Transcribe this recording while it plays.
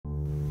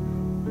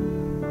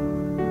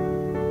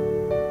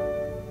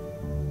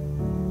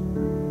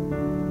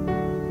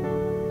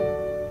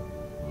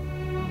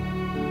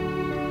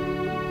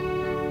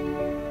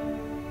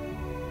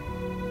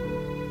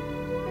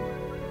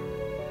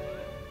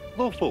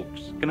local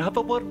folks can have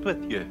a word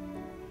with you.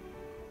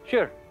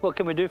 Sure. What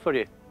can we do for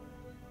you?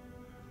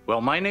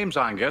 Well, my name's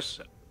Angus,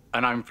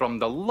 and I'm from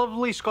the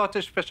lovely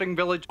Scottish fishing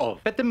village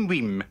of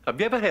Pittenweem. Have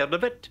you ever heard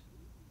of it?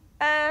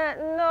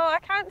 No, I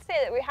can't say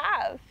that we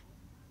have.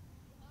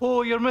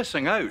 Oh, you're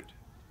missing out.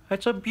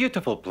 It's a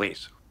beautiful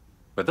place,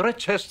 with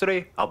rich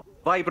history, a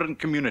vibrant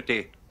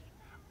community,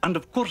 and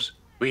of course,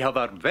 we have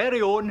our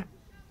very own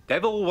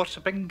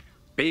devil-worshipping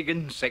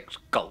pagan sex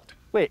cult.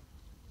 Wait,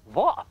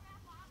 what?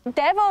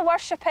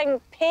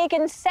 Devil-worshipping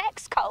pagan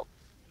sex cult?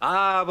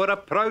 Ah, we're a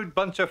proud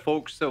bunch of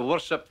folks that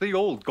worship the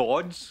old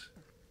gods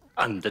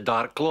and the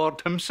Dark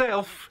Lord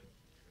himself.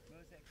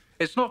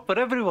 It's not for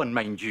everyone,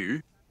 mind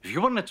you. If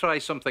you want to try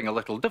something a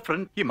little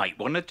different, you might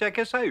want to check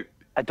us out.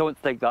 I don't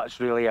think that's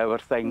really our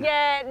thing.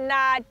 Yeah, nah,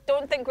 I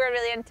don't think we're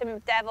really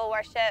into devil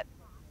worship.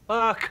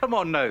 Ah, come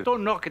on now.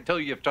 Don't knock it till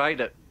you've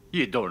tried it.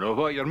 You don't know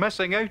what you're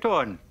missing out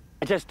on.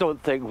 I just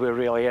don't think we're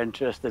really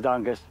interested,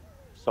 Angus.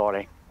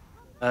 Sorry.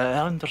 I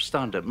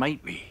understand it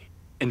might be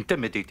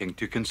intimidating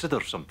to consider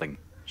something.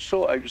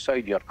 So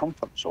outside your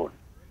comfort zone.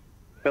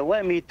 But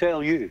let me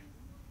tell you,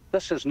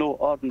 this is no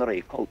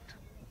ordinary cult.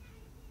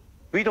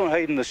 We don't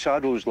hide in the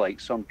shadows like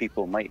some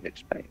people might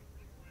expect.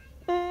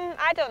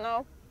 I don't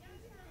know.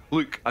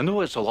 Look, I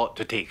know it's a lot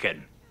to take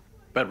in,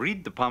 but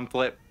read the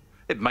pamphlet.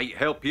 It might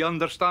help you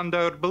understand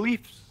our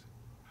beliefs.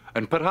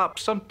 And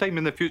perhaps sometime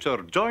in the future,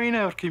 join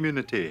our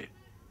community.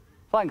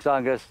 Thanks,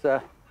 Angus.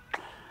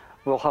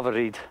 We'll have a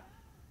read.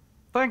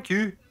 Thank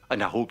you,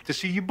 and I hope to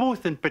see you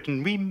both in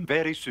Pittenweem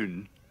very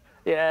soon.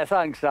 Yeah,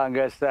 thanks,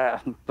 Angus,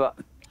 but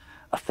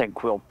I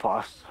think we'll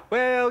pass.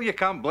 Well, you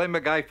can't blame a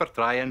guy for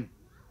trying.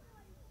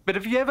 But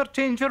if you ever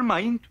change your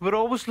mind, we're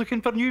always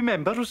looking for new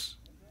members.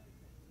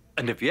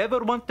 And if you ever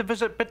want to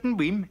visit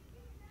Pittenweem,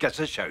 give us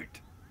a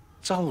shout.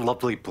 It's a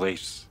lovely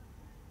place.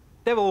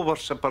 Devil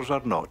worshippers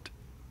or not.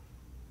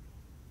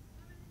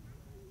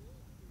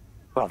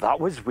 Well, that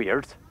was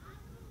weird.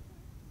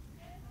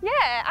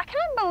 Yeah, I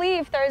can't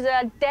believe there's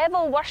a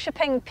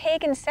devil-worshipping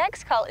pagan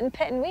sex cult in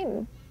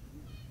Pittenweem.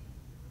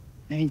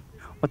 Hey,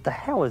 what the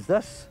hell is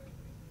this?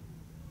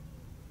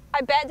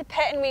 I bet the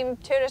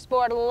Pittenweem tourist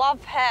board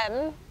love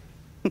him.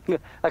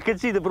 I can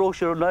see the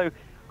brochure now.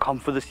 Come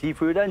for the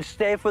seafood and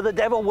stay for the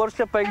devil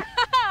worshipping.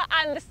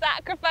 And the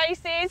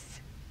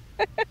sacrifices.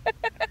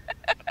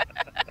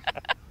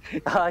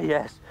 Ah,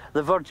 yes,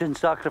 the virgin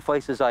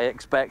sacrifices, I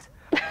expect.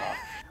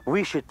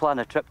 We should plan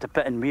a trip to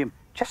Pittenweem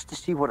just to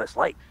see what it's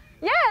like.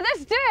 Yeah,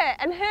 let's do it.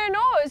 And who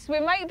knows, we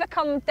might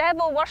become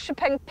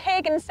devil-worshipping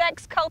pagan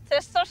sex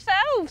cultists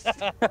ourselves.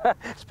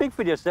 Speak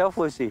for yourself,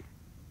 Lucy.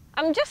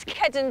 I'm just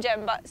kidding,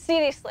 Jim, but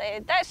seriously,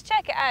 let's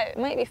check it out. It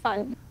might be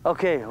fun.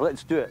 Okay,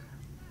 let's do it.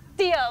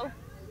 Deal.